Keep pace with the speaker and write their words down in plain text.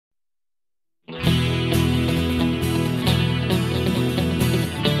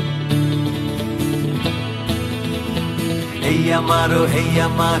আমারো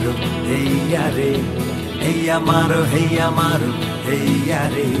হেইয়া রে, হেইয়া মারো হেইয়া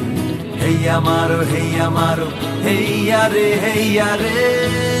রে, হেইয়া মারো হেইয়া রে, হেইয়া রে,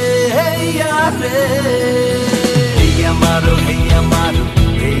 হেইয়া রে, হেইয়া মারো হেইয়া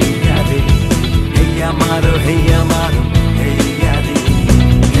রে, হেইয়া মারো হেইয়া রে,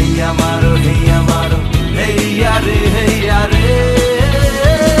 হেইয়া মারো হেইয়া রে, হেইয়া রে।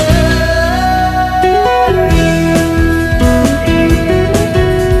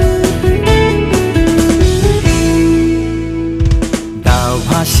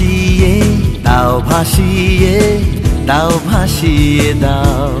 ভাসিয়ে দাও, ভাসিয়ে দাও, ভাসিয়ে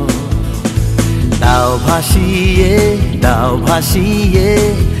দাও, দাও ভাসিয়ে দাও, ভাসিয়ে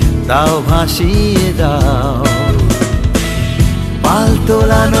দাও, ভাসিয়ে দাও। পাল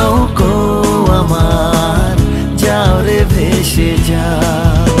তোলা নৌকো আমার, যাও রে ভেসে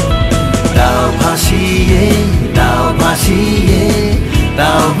যাও। দাও ভাসিয়ে দাও, ভাসিয়ে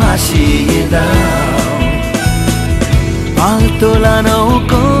দাও, ভাসিয়ে দাও। পাল তোলা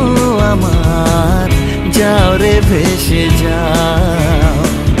নৌকো আমার, যাও রে ভেসে যাও,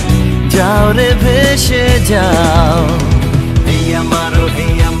 যাও রে ভেসে যাও। হেইয়া মারো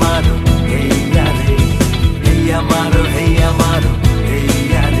হেইয়া রে, হেইয়া মারো হেইয়া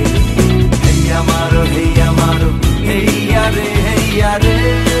রে, হেইয়া মারো হেইয়া রে, হেইয়া রে,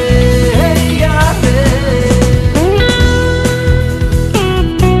 হেইয়া রে।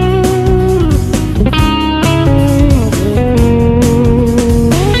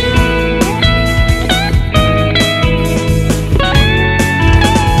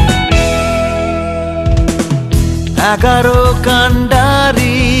 এগারো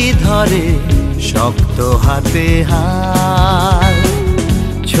কান্ডারি ধরে শক্ত হাতে হাল,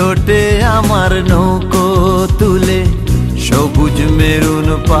 ছোটে আমার নৌকো তুলে সবুজ মেরুন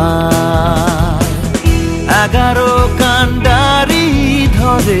পাল। এগারো কান্ডারি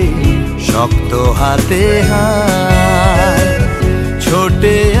ধরে শক্ত হাতে হাল,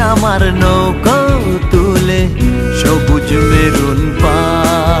 ছোটে আমার নৌকো তুলে সবুজ মেরুন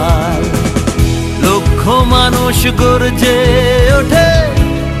পাল। লক্ষ মানুষ গর্জে ওঠে,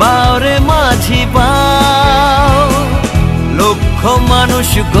 বাওরে মাঝি বাও। লক্ষ মানুষ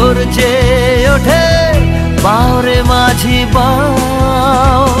গর্জে ওঠে, বাওরে মাঝি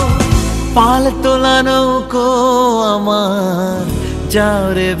বাও। পাল তোলা নৌকো আমার, যাও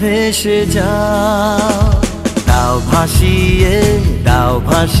রে ভেসে যাও। দাও ভাসিয়ে দাও,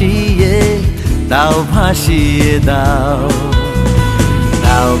 ভাসিয়ে দাও, ভাসিয়ে দাও।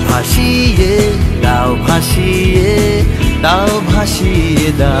 দাও ভাসিয়ে দাও, ভাসিয়ে দাও, ভাসিয়ে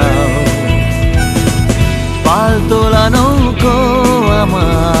দাও। পাল তোলা নৌকো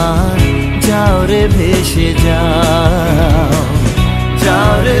আমার, যাও রে ভেসে যাও,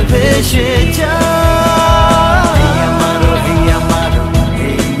 যাও রে ভেসে যাও। হেইয়া মারো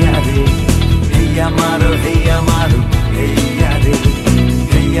হেইয়া রে, হেইয়া মারো হেইয়া রে,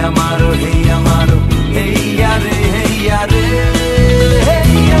 হেইয়া মারো হেইয়া রে, হেইয়া রে।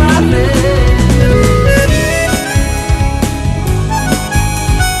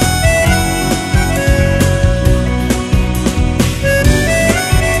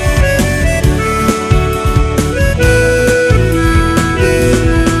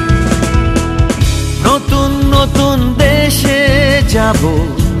 নতুন নতুন দেশে যাব,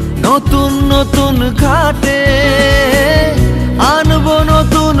 নতুন নতুন ঘাটে আনবো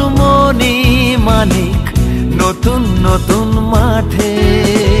নতুন মণি মানিক, নতুন নতুন মাঠে।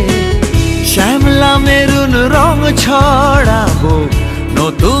 শ্যামলা মেরুন রং ছড়াবো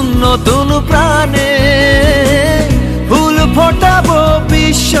নতুন নতুন প্রাণে, ফুল ফোটাবো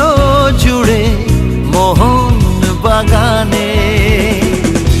বিশ্ব জুড়ে মোহন বাগানে।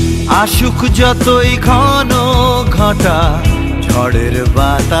 আসুক যতই ঘন ঘটা ঝড়ের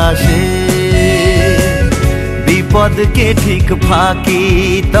বাতাসে, বিপদকে ঠিক ফাঁকি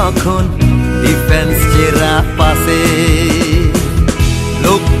তখন ডিফেন্স চেরা পাশে।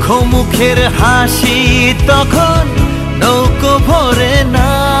 লক্ষ মুখের হাসি তখন নৌকো ভরে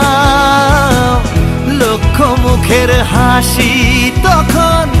নাও। লক্ষ মুখের হাসি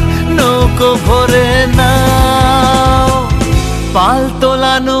তখন নৌকো ভরে নাও। পাল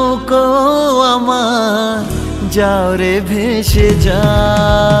তোলা নৌকো আমার, যাও রে ভেসে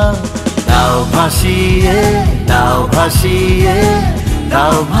যাও। দাও ভাসিয়ে দাও, ভাসিয়ে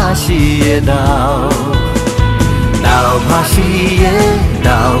দাও, ভাসিয়ে দাও। দাও ভাসিয়ে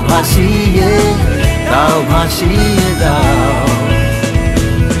দাও, ভাসিয়ে দাও, ভাসিয়ে দাও।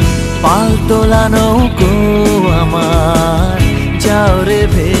 পাল তোলা নৌকো আমার, যাও রে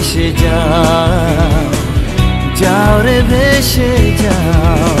ভেসে যাও, যাও রে ভেসে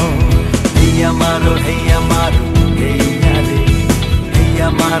যাও। হেইয়া মারো হেইয়া রে,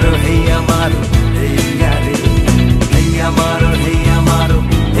 মারো হেইয়া রে হেইয়া মারো হেইয়া